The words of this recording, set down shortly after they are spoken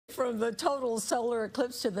From the total solar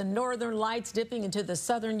eclipse to the northern lights dipping into the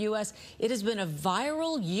southern U.S., it has been a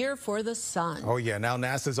viral year for the sun. Oh, yeah. Now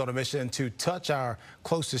NASA's on a mission to touch our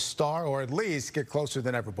closest star, or at least get closer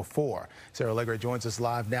than ever before. Sarah Allegre joins us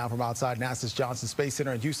live now from outside NASA's Johnson Space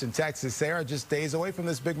Center in Houston, Texas. Sarah, just days away from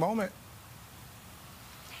this big moment.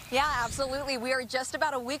 Yeah, absolutely. We are just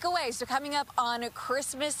about a week away. So coming up on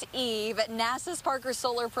Christmas Eve, NASA's Parker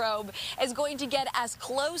Solar Probe is going to get as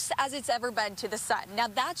close as it's ever been to the sun. Now,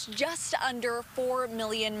 that's just under 4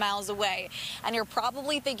 million miles away. And you're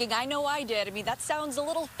probably thinking, I know I did. I mean, that sounds a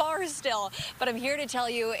little far still, but I'm here to tell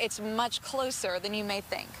you it's much closer than you may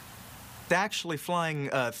think. Actually flying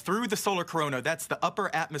through the solar corona. That's the upper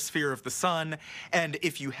atmosphere of the sun. And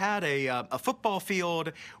if you had a football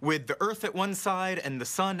field with the Earth at one side and the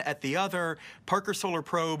sun at the other, Parker Solar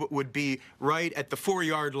Probe would be right at the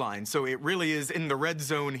 4-yard line. So it really is in the red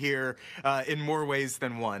zone here in more ways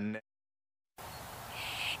than one.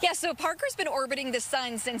 Yeah, so Parker's been orbiting the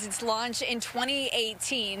sun since its launch in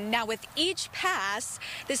 2018. Now, with each pass,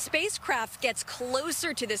 the spacecraft gets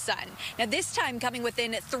closer to the sun. Now, this time coming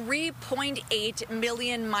within 3.8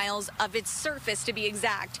 million miles of its surface, to be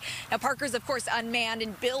exact. Now, Parker's, of course, unmanned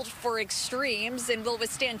and built for extremes and will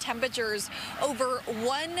withstand temperatures over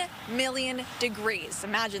 1 million degrees.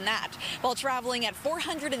 Imagine that, while traveling at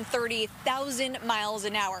 430,000 miles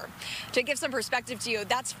an hour. To give some perspective to you,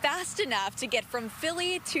 that's fast enough to get from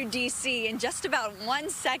Philly to D.C. in just about 1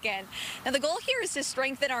 second. Now, the goal here is to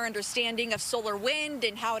strengthen our understanding of solar wind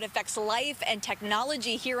and how it affects life and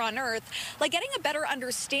technology here on Earth, like getting a better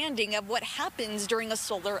understanding of what happens during a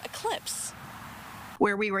solar eclipse,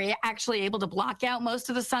 where we were actually able to block out most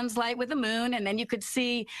of the sun's light with the moon, and then you could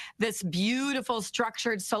see this beautiful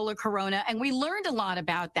structured solar corona, and we learned a lot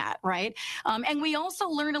about that, right? And we also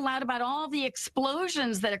learned a lot about all the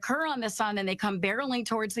explosions that occur on the sun, and they come barreling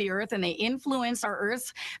towards the Earth, and they influence our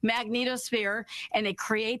Earth's magnetosphere, and they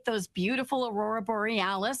create those beautiful aurora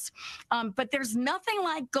borealis. But there's nothing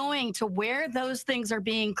like going to where those things are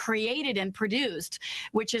being created and produced,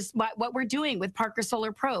 which is what we're doing with Parker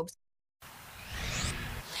Solar Probes.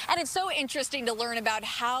 And it's so interesting to learn about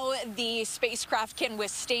how the spacecraft can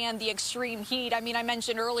withstand the extreme heat. I mean, I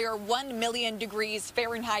mentioned earlier 1 million degrees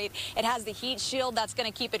Fahrenheit. It has the heat shield that's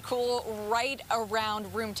going to keep it cool right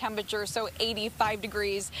around room temperature, so 85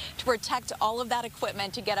 degrees, to protect all of that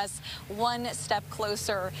equipment to get us one step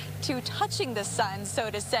closer to touching the sun, so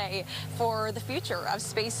to say, for the future of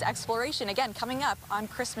space exploration. Again, coming up on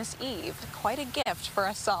Christmas Eve. Quite a gift for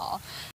us all.